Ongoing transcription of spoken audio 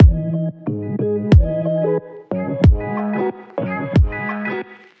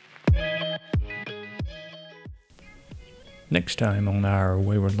Next time on Our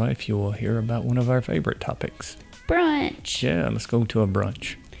Wayward Life, you will hear about one of our favorite topics. Brunch. Yeah, let's go to a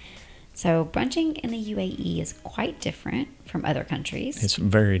brunch. So brunching in the UAE is quite different from other countries. It's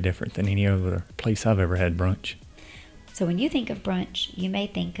very different than any other place I've ever had brunch. So when you think of brunch, you may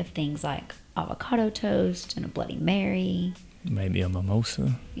think of things like avocado toast and a Bloody Mary. Maybe a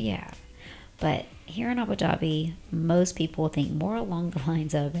mimosa. Yeah. But here in Abu Dhabi, most people think more along the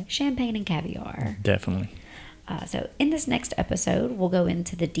lines of champagne and caviar. Definitely. So in this next episode, we'll go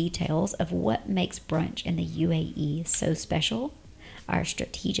into the details of what makes brunch in the UAE so special, our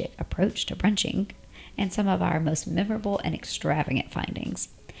strategic approach to brunching, and some of our most memorable and extravagant findings.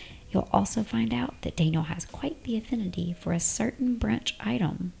 You'll also find out that Daniel has quite the affinity for a certain brunch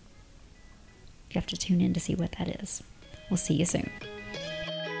item. You have to tune in to see what that is. We'll see you soon.